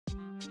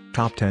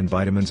Top 10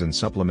 Vitamins and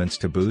Supplements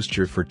to Boost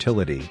Your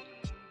Fertility.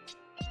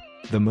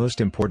 The most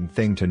important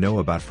thing to know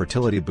about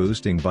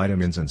fertility-boosting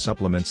vitamins and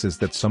supplements is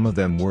that some of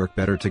them work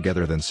better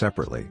together than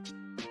separately.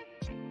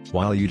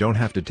 While you don't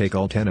have to take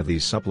all 10 of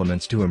these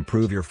supplements to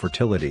improve your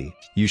fertility,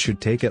 you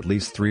should take at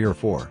least 3 or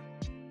 4.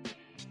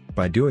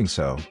 By doing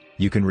so,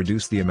 you can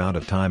reduce the amount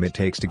of time it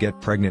takes to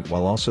get pregnant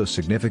while also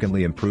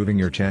significantly improving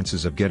your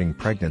chances of getting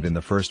pregnant in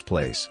the first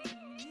place.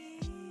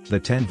 The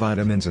 10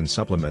 vitamins and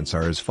supplements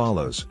are as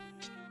follows.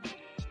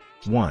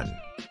 1.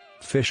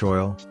 Fish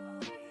oil.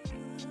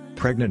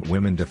 Pregnant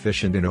women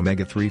deficient in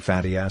omega-3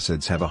 fatty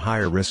acids have a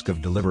higher risk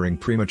of delivering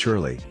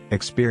prematurely,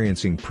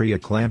 experiencing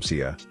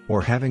preeclampsia,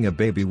 or having a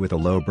baby with a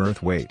low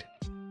birth weight.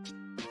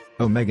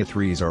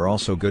 Omega-3s are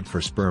also good for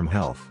sperm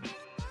health.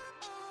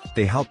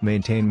 They help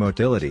maintain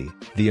motility,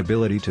 the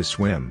ability to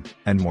swim,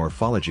 and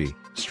morphology,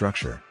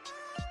 structure.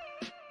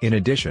 In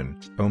addition,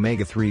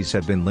 omega-3s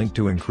have been linked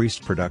to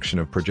increased production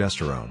of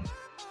progesterone.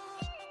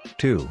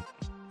 2.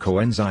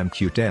 Coenzyme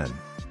Q10.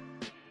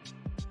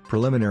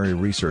 Preliminary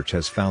research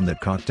has found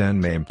that CoQ10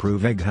 may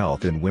improve egg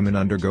health in women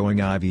undergoing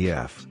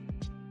IVF.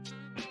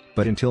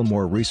 But until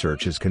more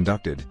research is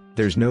conducted,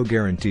 there's no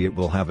guarantee it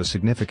will have a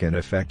significant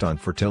effect on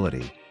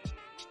fertility.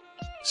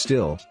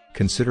 Still,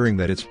 considering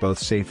that it's both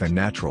safe and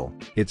natural,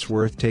 it's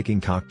worth taking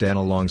CoQ10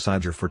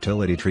 alongside your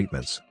fertility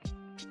treatments.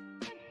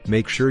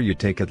 Make sure you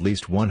take at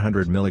least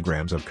 100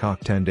 mg of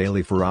CoQ10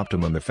 daily for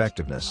optimum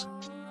effectiveness.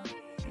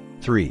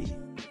 3.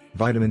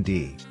 Vitamin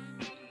D.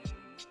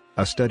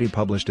 A study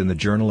published in the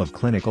Journal of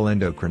Clinical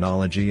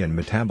Endocrinology and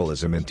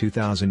Metabolism in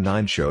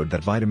 2009 showed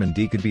that vitamin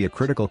D could be a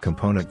critical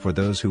component for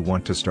those who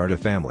want to start a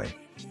family.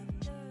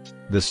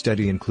 The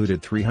study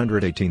included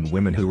 318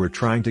 women who were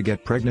trying to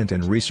get pregnant,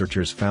 and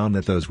researchers found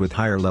that those with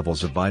higher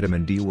levels of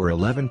vitamin D were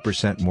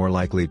 11% more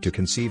likely to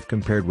conceive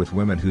compared with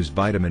women whose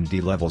vitamin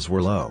D levels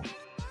were low.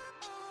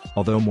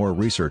 Although more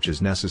research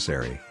is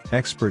necessary,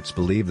 experts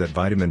believe that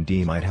vitamin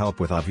D might help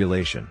with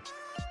ovulation.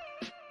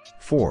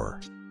 4.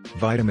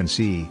 Vitamin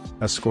C,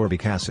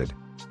 ascorbic acid.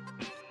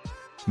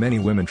 Many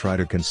women try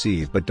to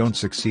conceive but don't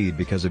succeed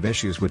because of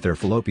issues with their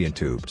fallopian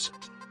tubes.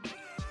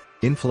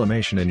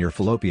 Inflammation in your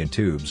fallopian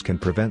tubes can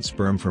prevent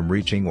sperm from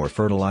reaching or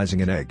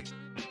fertilizing an egg.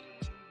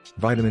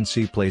 Vitamin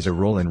C plays a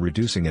role in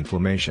reducing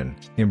inflammation,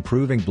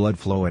 improving blood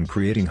flow and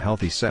creating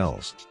healthy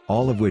cells,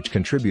 all of which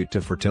contribute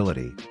to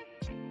fertility.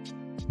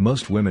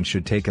 Most women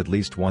should take at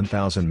least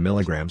 1,000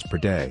 mg per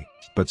day,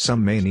 but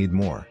some may need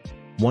more.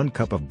 1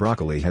 cup of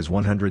broccoli has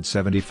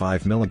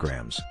 175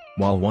 mg,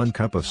 while 1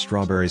 cup of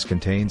strawberries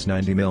contains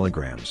 90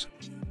 mg.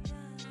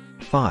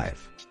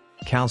 5.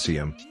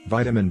 Calcium,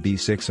 vitamin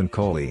B6 and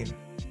choline.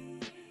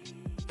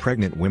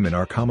 Pregnant women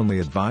are commonly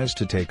advised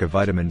to take a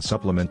vitamin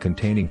supplement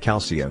containing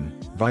calcium,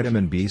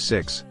 vitamin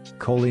B6,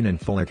 choline and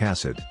folic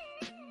acid.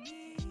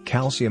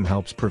 Calcium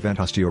helps prevent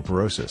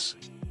osteoporosis.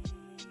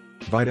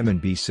 Vitamin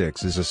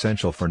B6 is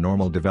essential for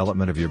normal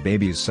development of your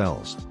baby's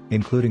cells,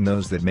 including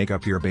those that make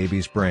up your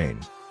baby's brain.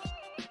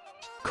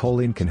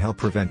 Choline can help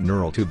prevent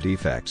neural tube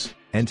defects,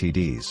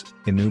 NTDs,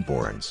 in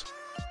newborns.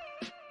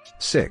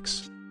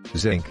 6.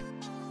 Zinc.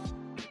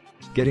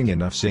 Getting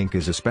enough zinc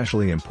is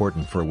especially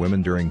important for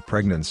women during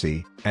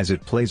pregnancy, as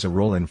it plays a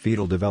role in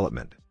fetal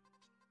development.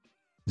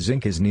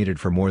 Zinc is needed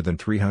for more than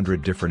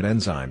 300 different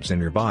enzymes in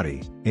your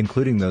body,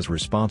 including those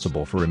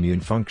responsible for immune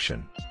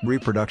function,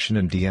 reproduction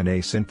and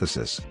DNA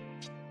synthesis.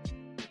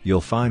 You'll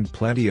find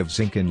plenty of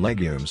zinc in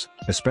legumes,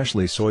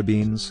 especially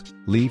soybeans,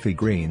 leafy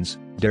greens,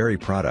 dairy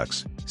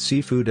products,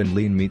 seafood and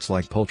lean meats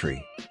like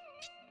poultry.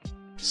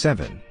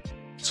 7.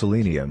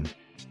 Selenium.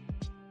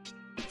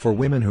 For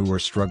women who are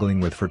struggling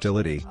with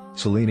fertility,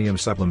 selenium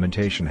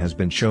supplementation has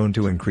been shown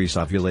to increase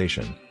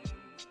ovulation.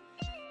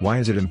 Why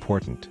is it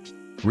important?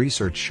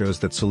 Research shows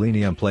that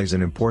selenium plays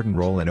an important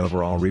role in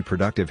overall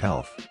reproductive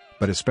health,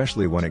 but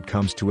especially when it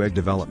comes to egg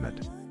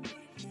development.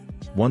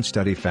 One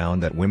study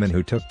found that women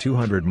who took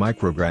 200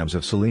 micrograms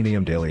of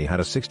selenium daily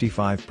had a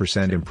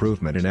 65%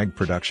 improvement in egg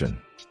production.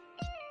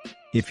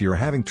 If you're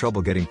having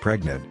trouble getting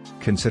pregnant,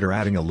 consider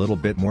adding a little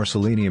bit more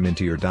selenium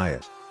into your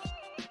diet.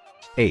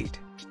 8.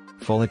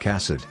 Folic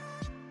acid.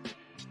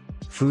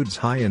 Foods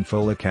high in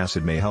folic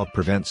acid may help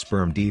prevent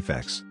sperm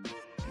defects.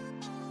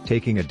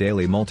 Taking a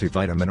daily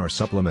multivitamin or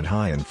supplement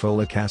high in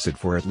folic acid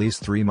for at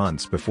least 3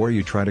 months before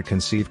you try to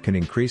conceive can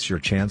increase your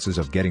chances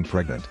of getting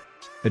pregnant.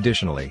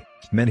 Additionally,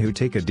 men who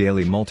take a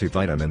daily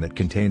multivitamin that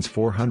contains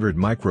 400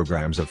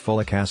 micrograms of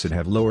folic acid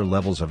have lower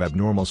levels of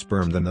abnormal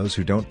sperm than those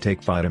who don't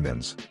take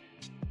vitamins.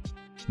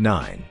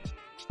 9.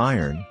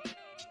 Iron.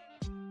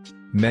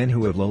 Men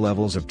who have low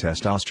levels of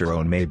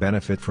testosterone may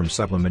benefit from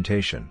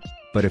supplementation,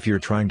 but if you're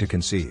trying to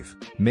conceive,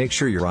 make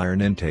sure your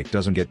iron intake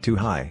doesn't get too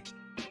high.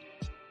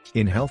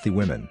 In healthy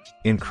women,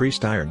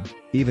 increased iron,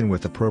 even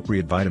with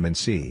appropriate vitamin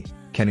C,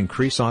 can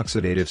increase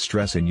oxidative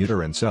stress in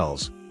uterine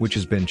cells, which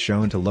has been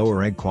shown to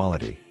lower egg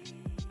quality.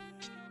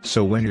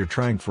 So when you're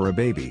trying for a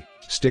baby,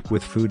 stick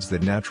with foods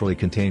that naturally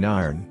contain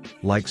iron,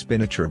 like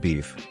spinach or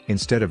beef,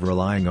 instead of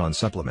relying on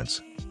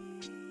supplements.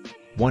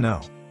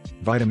 10.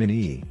 Vitamin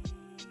E.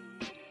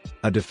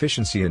 A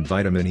deficiency in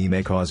vitamin E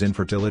may cause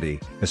infertility,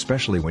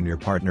 especially when your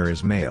partner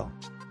is male.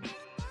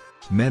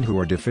 Men who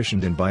are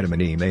deficient in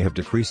vitamin E may have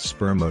decreased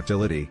sperm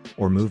motility,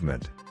 or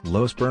movement,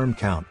 low sperm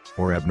count,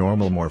 or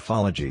abnormal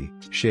morphology,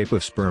 shape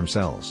of sperm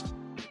cells.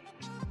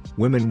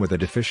 Women with a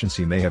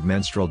deficiency may have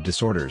menstrual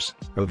disorders,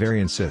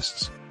 ovarian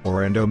cysts,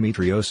 or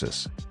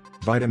endometriosis.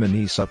 Vitamin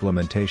E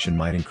supplementation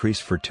might increase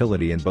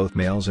fertility in both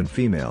males and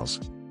females.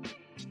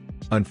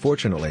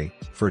 Unfortunately,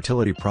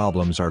 fertility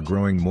problems are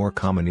growing more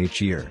common each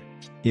year.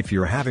 If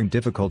you're having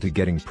difficulty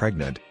getting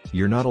pregnant,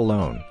 you're not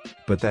alone,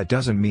 but that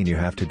doesn't mean you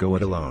have to go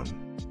it alone.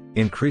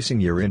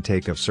 Increasing your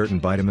intake of certain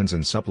vitamins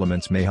and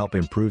supplements may help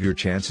improve your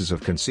chances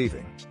of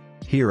conceiving.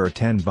 Here are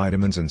 10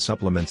 vitamins and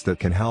supplements that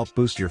can help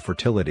boost your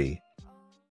fertility,